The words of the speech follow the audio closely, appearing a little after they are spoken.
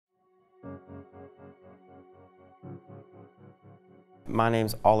My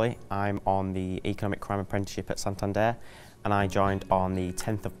name's Ollie. I'm on the Economic Crime Apprenticeship at Santander and I joined on the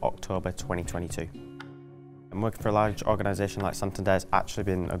 10th of October 2022. And working for a large organisation like Santander has actually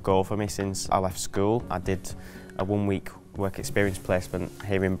been a goal for me since I left school. I did a 1-week work experience placement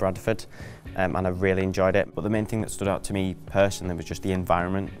here in Bradford and I really enjoyed it. But the main thing that stood out to me personally was just the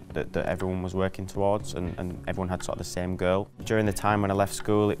environment that everyone was working towards and everyone had sort of the same goal. During the time when I left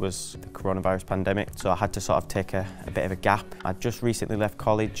school it was the coronavirus pandemic, so I had to sort of take a bit of a gap. I'd just recently left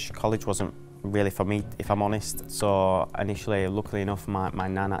college. College wasn't really for me, if I'm honest. So initially, luckily enough, my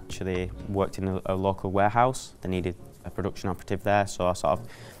nan actually worked in a local warehouse. They needed a production operative there, so I sort of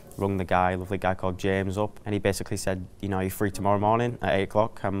rung the guy, lovely guy called James, up, and he basically said, you know, are you free tomorrow morning at 8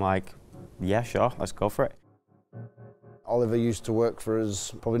 o'clock? I'm like, yeah, sure, let's go for it. Oliver used to work for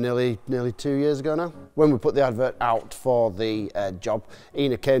us probably nearly 2 years ago now. When we put the advert out for the job,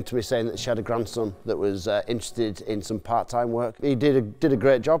 Ina came to me saying that she had a grandson that was interested in some part-time work. He did a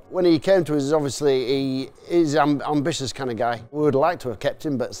great job. When he came to us, obviously he is an ambitious kind of guy. We would like to have kept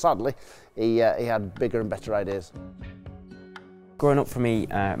him, but sadly he had bigger and better ideas. Growing up for me,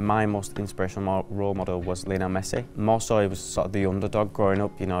 my most inspirational role model was Lionel Messi. More so, he was sort of the underdog growing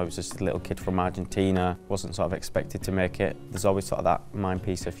up. You know, he was just a little kid from Argentina, wasn't sort of expected to make it. There's always sort of that mind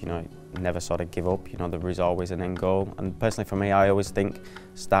piece of, you know, never sort of give up. You know, there is always an end goal. And personally for me, I always think,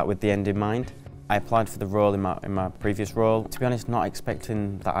 start with the end in mind. I applied for the role in my previous role. To be honest, not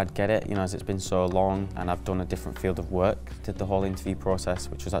expecting that I'd get it, you know, as it's been so long and I've done a different field of work. Did the whole interview process,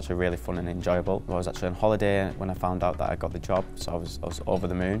 which was actually really fun and enjoyable. I was actually on holiday when I found out that I got the job, so I was over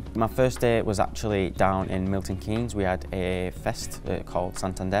the moon. My first day was actually down in Milton Keynes. We had a fest called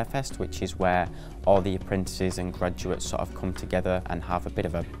Santander Fest, which is where all the apprentices and graduates sort of come together and have a bit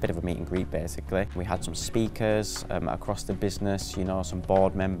of a meet and greet basically. We had some speakers across the business, you know, some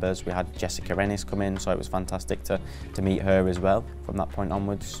board members. We had Jessica Ennis come in, so it was fantastic to meet her as well. From that point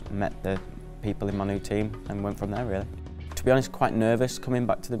onwards, met the people in my new team and went from there really. To be honest, quite nervous coming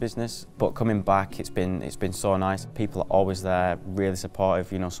back to the business, but coming back it's been so nice. People are always there, really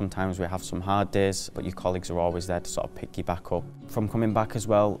supportive. You know, sometimes we have some hard days, but your colleagues are always there to sort of pick you back up. From coming back as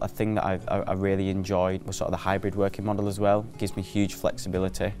well, a thing that I really enjoyed was sort of the hybrid working model as well. It gives me huge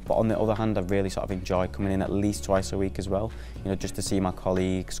flexibility. But on the other hand, I really sort of enjoy coming in at least twice a week as well. You know, just to see my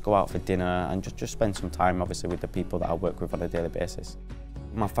colleagues, go out for dinner and just spend some time obviously with the people that I work with on a daily basis.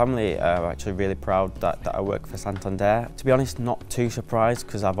 My family are actually really proud that I work for Santander. To be honest, not too surprised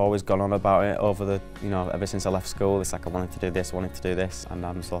because I've always gone on about it over the, you know, ever since I left school. It's like I wanted to do this, and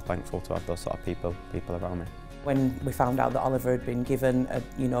I'm so thankful to have those sort of people around me. When we found out that Oliver had been given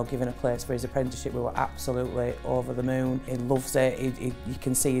a place for his apprenticeship, we were absolutely over the moon. He loves it. You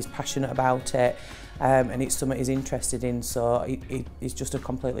can see he's passionate about it, and it's something he's interested in. So he's just a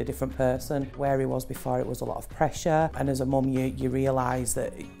completely different person. Where he was before, it was a lot of pressure, and as a mum, you realise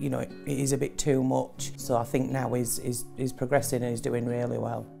that it is a bit too much. So I think now he's progressing and he's doing really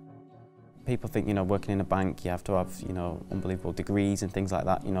well. People think, you know, working in a bank, you have to have, you know, unbelievable degrees and things like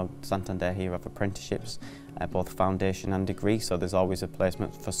that. You know, Santander here have apprenticeships, both foundation and degree, so there's always a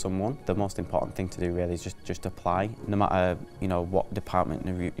placement for someone. The most important thing to do really is just apply. No matter, you know, what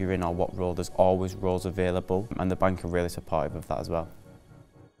department you're in or what role, there's always roles available, and the bank are really supportive of that as well.